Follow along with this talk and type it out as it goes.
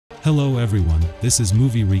Hello everyone, this is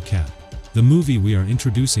Movie Recap. The movie we are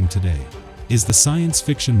introducing today is the science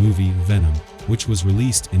fiction movie Venom, which was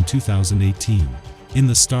released in 2018. In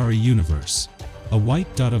the starry universe, a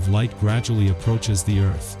white dot of light gradually approaches the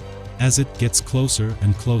Earth. As it gets closer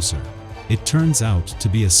and closer, it turns out to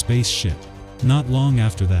be a spaceship. Not long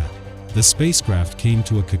after that, the spacecraft came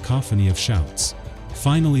to a cacophony of shouts.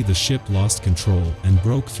 Finally, the ship lost control and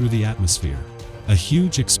broke through the atmosphere. A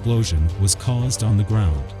huge explosion was caused on the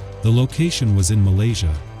ground. The location was in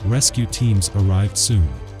Malaysia. Rescue teams arrived soon.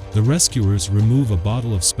 The rescuers remove a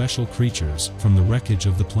bottle of special creatures from the wreckage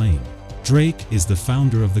of the plane. Drake is the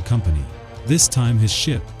founder of the company. This time his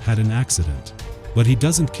ship had an accident, but he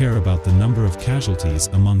doesn't care about the number of casualties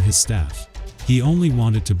among his staff. He only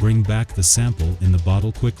wanted to bring back the sample in the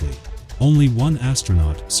bottle quickly. Only one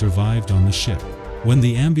astronaut survived on the ship. When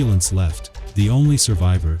the ambulance left, the only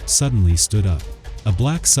survivor suddenly stood up. A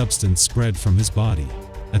black substance spread from his body,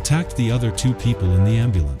 attacked the other two people in the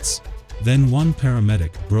ambulance. Then one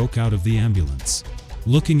paramedic broke out of the ambulance.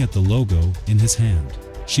 Looking at the logo in his hand,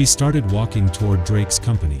 she started walking toward Drake's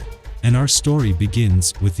company. And our story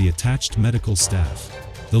begins with the attached medical staff.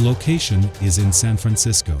 The location is in San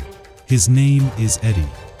Francisco. His name is Eddie.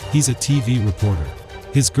 He's a TV reporter.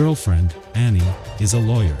 His girlfriend, Annie, is a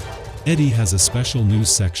lawyer. Eddie has a special news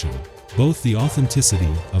section, both the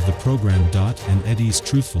authenticity of the program and Eddie's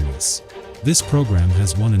truthfulness. This program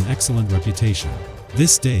has won an excellent reputation.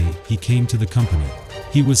 This day, he came to the company.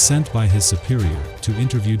 He was sent by his superior to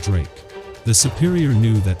interview Drake. The superior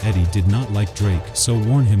knew that Eddie did not like Drake, so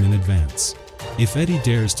warned him in advance. If Eddie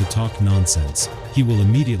dares to talk nonsense, he will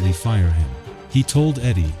immediately fire him. He told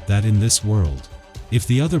Eddie that in this world, if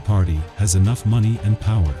the other party has enough money and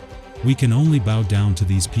power, we can only bow down to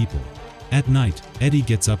these people. At night, Eddie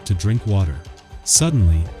gets up to drink water.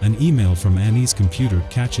 Suddenly, an email from Annie's computer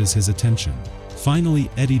catches his attention. Finally,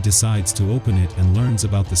 Eddie decides to open it and learns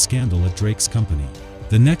about the scandal at Drake's company.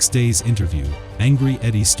 The next day's interview, angry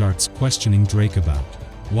Eddie starts questioning Drake about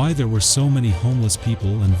why there were so many homeless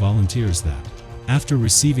people and volunteers that, after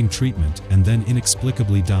receiving treatment and then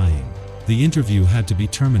inexplicably dying, the interview had to be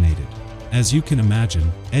terminated. As you can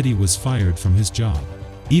imagine, Eddie was fired from his job.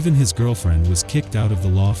 Even his girlfriend was kicked out of the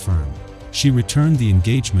law firm. She returned the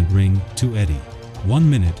engagement ring to Eddie. 1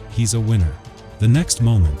 minute, he's a winner. The next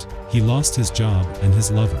moment, he lost his job and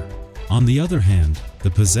his lover. On the other hand,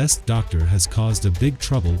 the possessed doctor has caused a big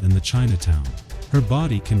trouble in the Chinatown. Her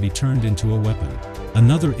body can be turned into a weapon.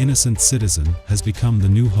 Another innocent citizen has become the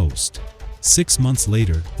new host. 6 months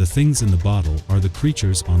later, the things in the bottle are the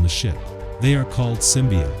creatures on the ship. They are called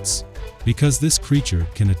symbiotes, because this creature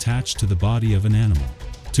can attach to the body of an animal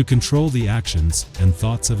to control the actions and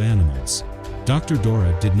thoughts of animals. Dr.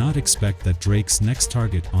 Dora did not expect that Drake's next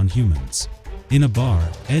target on humans. In a bar,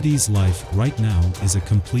 Eddie's life right now is a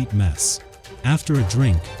complete mess. After a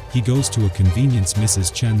drink, he goes to a convenience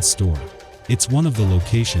Mrs. Chen's store. It's one of the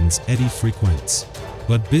locations Eddie frequents.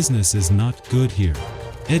 But business is not good here.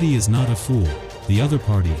 Eddie is not a fool. The other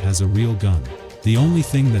party has a real gun. The only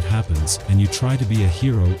thing that happens and you try to be a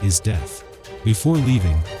hero is death. Before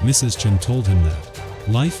leaving, Mrs. Chen told him that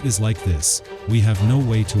life is like this, we have no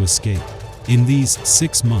way to escape. In these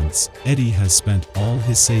 6 months, Eddie has spent all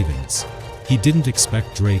his savings. He didn't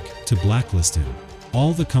expect Drake to blacklist him.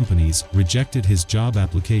 All the companies rejected his job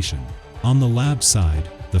application. On the lab side,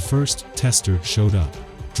 the first tester showed up.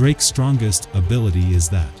 Drake's strongest ability is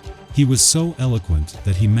that he was so eloquent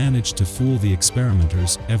that he managed to fool the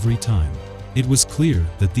experimenters every time. It was clear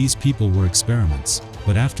that these people were experiments,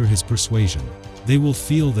 but after his persuasion, they will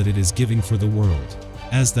feel that it is giving for the world.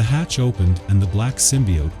 As the hatch opened and the black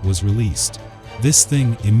symbiote was released, this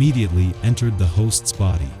thing immediately entered the host's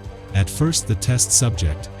body. At first the test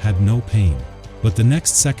subject had no pain, but the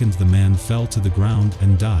next second the man fell to the ground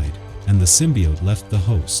and died, and the symbiote left the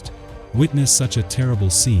host. Witness such a terrible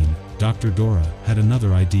scene, Dr. Dora had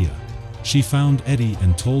another idea. She found Eddie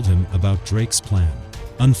and told him about Drake's plan.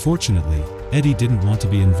 Unfortunately, Eddie didn't want to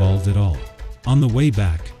be involved at all. On the way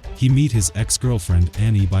back, he meet his ex-girlfriend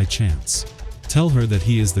Annie by chance. Tell her that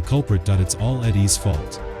he is the culprit. It's all Eddie's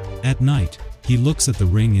fault. At night, he looks at the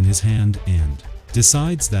ring in his hand and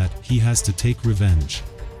decides that he has to take revenge.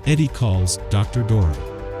 Eddie calls Dr. Dora.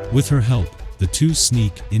 With her help, the two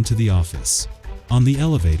sneak into the office. On the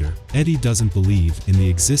elevator, Eddie doesn't believe in the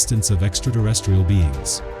existence of extraterrestrial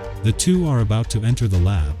beings. The two are about to enter the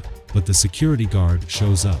lab, but the security guard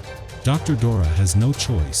shows up. Dr. Dora has no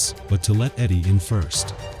choice but to let Eddie in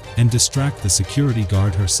first and distract the security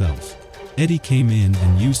guard herself. Eddie came in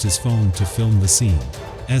and used his phone to film the scene.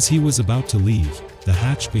 As he was about to leave, the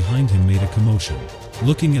hatch behind him made a commotion,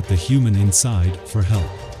 looking at the human inside for help.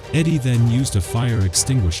 Eddie then used a fire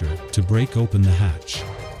extinguisher to break open the hatch.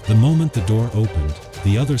 The moment the door opened,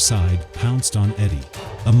 the other side pounced on Eddie.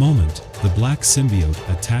 A moment, the black symbiote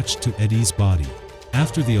attached to Eddie's body.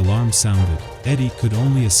 After the alarm sounded, Eddie could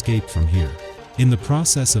only escape from here. In the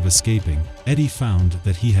process of escaping, Eddie found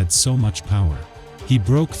that he had so much power. He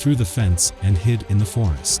broke through the fence and hid in the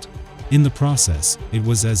forest. In the process, it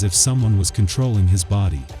was as if someone was controlling his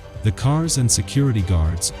body. The cars and security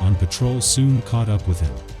guards on patrol soon caught up with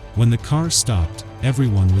him. When the car stopped,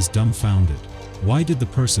 everyone was dumbfounded. Why did the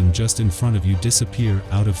person just in front of you disappear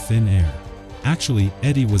out of thin air? Actually,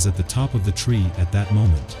 Eddie was at the top of the tree at that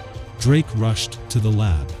moment. Drake rushed to the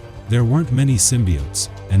lab. There weren't many symbiotes,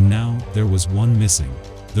 and now there was one missing.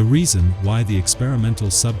 The reason why the experimental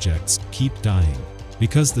subjects keep dying.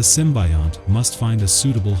 Because the symbiont must find a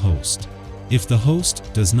suitable host. If the host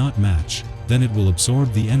does not match, then it will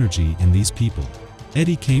absorb the energy in these people.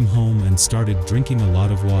 Eddie came home and started drinking a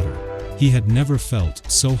lot of water. He had never felt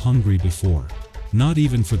so hungry before. Not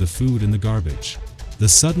even for the food in the garbage. The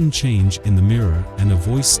sudden change in the mirror and a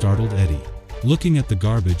voice startled Eddie. Looking at the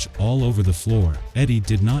garbage all over the floor, Eddie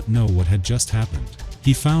did not know what had just happened.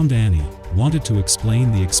 He found Annie, wanted to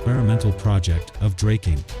explain the experimental project of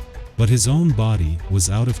draking. But his own body was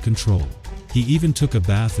out of control. He even took a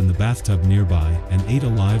bath in the bathtub nearby and ate a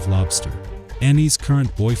live lobster. Annie's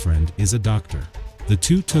current boyfriend is a doctor. The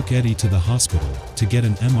two took Eddie to the hospital to get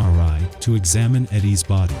an MRI to examine Eddie's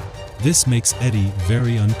body. This makes Eddie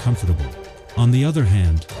very uncomfortable. On the other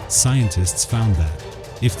hand, scientists found that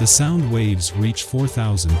if the sound waves reach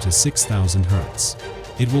 4,000 to 6,000 Hz,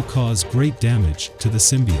 it will cause great damage to the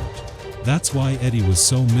symbiote. That's why Eddie was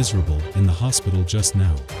so miserable in the hospital just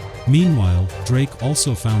now. Meanwhile, Drake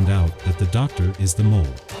also found out that the doctor is the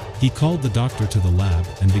mole. He called the doctor to the lab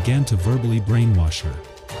and began to verbally brainwash her.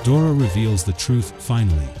 Dora reveals the truth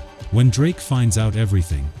finally. When Drake finds out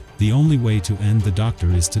everything, the only way to end the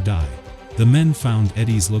doctor is to die. The men found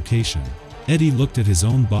Eddie's location. Eddie looked at his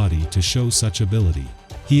own body to show such ability.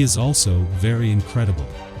 He is also very incredible.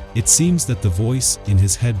 It seems that the voice in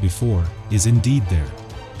his head before is indeed there.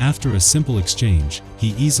 After a simple exchange,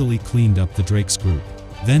 he easily cleaned up the Drake's group.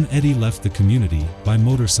 Then Eddie left the community by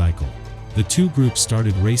motorcycle. The two groups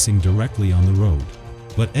started racing directly on the road.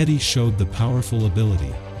 But Eddie showed the powerful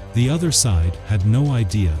ability. The other side had no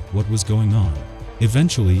idea what was going on.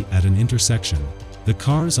 Eventually, at an intersection, the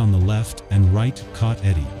cars on the left and right caught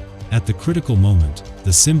Eddie. At the critical moment,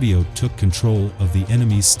 the symbiote took control of the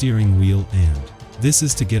enemy's steering wheel and this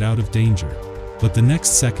is to get out of danger. But the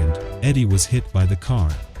next second, Eddie was hit by the car,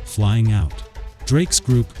 flying out. Drake's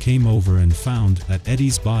group came over and found that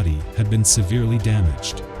Eddie's body had been severely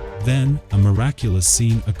damaged. Then, a miraculous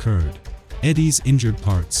scene occurred. Eddie's injured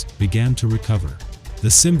parts began to recover. The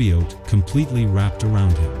symbiote completely wrapped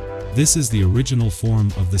around him. This is the original form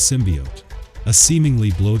of the symbiote. A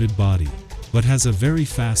seemingly bloated body, but has a very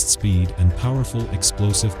fast speed and powerful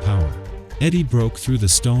explosive power. Eddie broke through the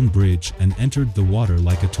stone bridge and entered the water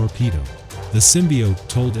like a torpedo. The symbiote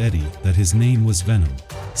told Eddie that his name was Venom.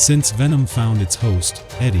 Since Venom found its host,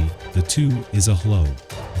 Eddie, the two is a hello.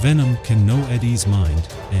 Venom can know Eddie's mind,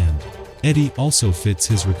 and Eddie also fits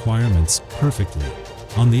his requirements perfectly.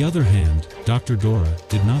 On the other hand, Dr. Dora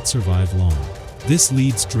did not survive long. This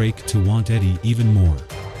leads Drake to want Eddie even more.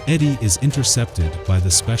 Eddie is intercepted by the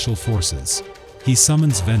special forces. He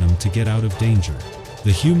summons Venom to get out of danger.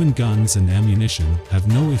 The human guns and ammunition have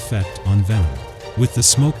no effect on Venom, with the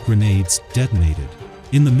smoke grenades detonated.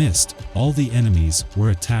 In the mist, all the enemies were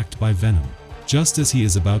attacked by Venom. Just as he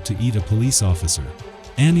is about to eat a police officer,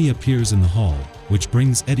 Annie appears in the hall, which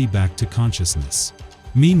brings Eddie back to consciousness.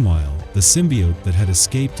 Meanwhile, the symbiote that had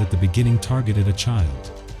escaped at the beginning targeted a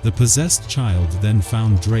child. The possessed child then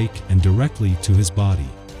found Drake and directly to his body.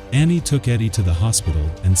 Annie took Eddie to the hospital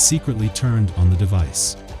and secretly turned on the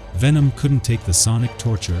device. Venom couldn't take the sonic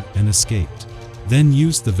torture and escaped. Then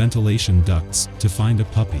used the ventilation ducts to find a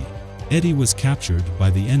puppy. Eddie was captured by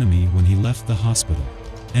the enemy when he left the hospital.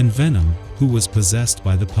 And Venom, who was possessed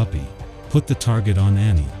by the puppy, put the target on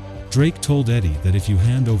Annie. Drake told Eddie that if you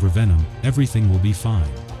hand over Venom, everything will be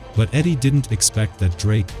fine. But Eddie didn't expect that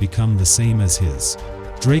Drake become the same as his.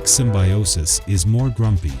 Drake's symbiosis is more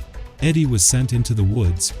grumpy. Eddie was sent into the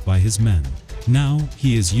woods by his men. Now,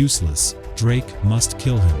 he is useless. Drake must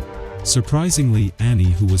kill him. Surprisingly,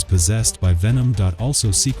 Annie, who was possessed by Venom,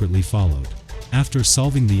 also secretly followed. After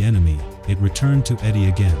solving the enemy, it returned to Eddie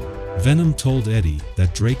again. Venom told Eddie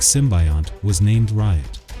that Drake's symbiont was named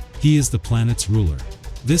Riot. He is the planet's ruler.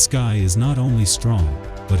 This guy is not only strong,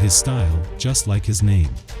 but his style, just like his name.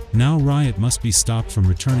 Now Riot must be stopped from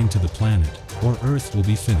returning to the planet, or Earth will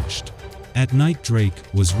be finished. At night, Drake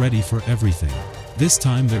was ready for everything. This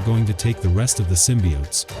time they're going to take the rest of the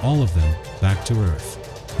symbiotes, all of them, back to Earth.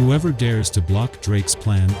 Whoever dares to block Drake's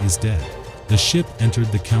plan is dead. The ship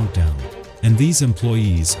entered the countdown. And these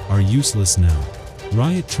employees are useless now.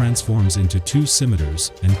 Riot transforms into two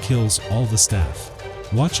scimitars and kills all the staff.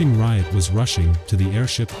 Watching Riot was rushing to the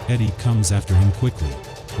airship, Eddie comes after him quickly.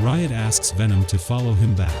 Riot asks Venom to follow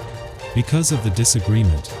him back. Because of the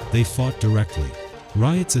disagreement, they fought directly.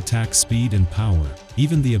 Riot's attack speed and power,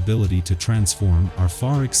 even the ability to transform, are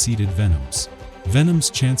far exceeded Venom's. Venom's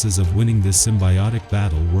chances of winning this symbiotic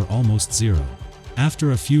battle were almost zero.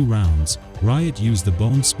 After a few rounds, Riot used the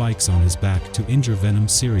bone spikes on his back to injure Venom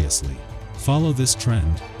seriously. Follow this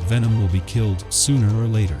trend, Venom will be killed sooner or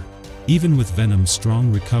later. Even with Venom's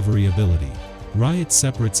strong recovery ability, Riot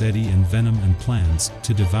separates Eddie and Venom and plans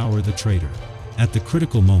to devour the traitor. At the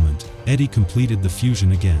critical moment, Eddie completed the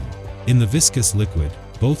fusion again. In the viscous liquid,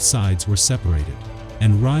 both sides were separated,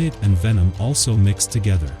 and Riot and Venom also mixed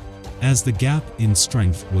together, as the gap in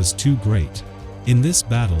strength was too great. In this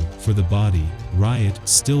battle for the body, Riot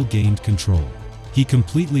still gained control. He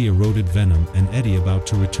completely eroded Venom and Eddie about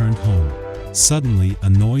to return home. Suddenly, a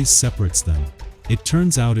noise separates them. It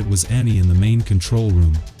turns out it was Annie in the main control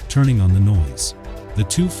room, turning on the noise. The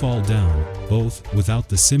two fall down, both without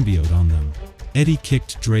the symbiote on them. Eddie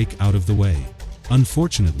kicked Drake out of the way.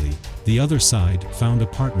 Unfortunately, the other side found a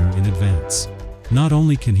partner in advance. Not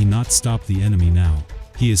only can he not stop the enemy now,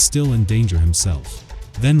 he is still in danger himself.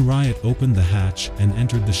 Then Riot opened the hatch and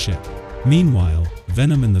entered the ship. Meanwhile,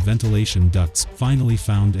 Venom in the ventilation ducts finally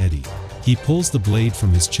found Eddie. He pulls the blade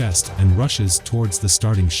from his chest and rushes towards the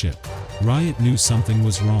starting ship. Riot knew something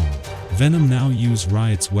was wrong. Venom now used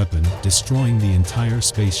Riot's weapon, destroying the entire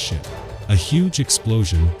spaceship. A huge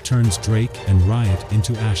explosion turns Drake and Riot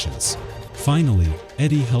into ashes. Finally,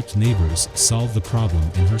 Eddie helped neighbors solve the problem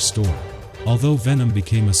in her store. Although Venom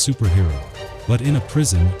became a superhero, but in a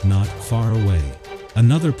prison not far away.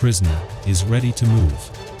 Another prisoner is ready to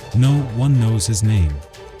move. No one knows his name,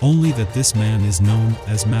 only that this man is known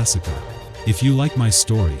as Massacre. If you like my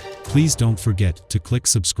story, please don't forget to click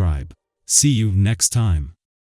subscribe. See you next time.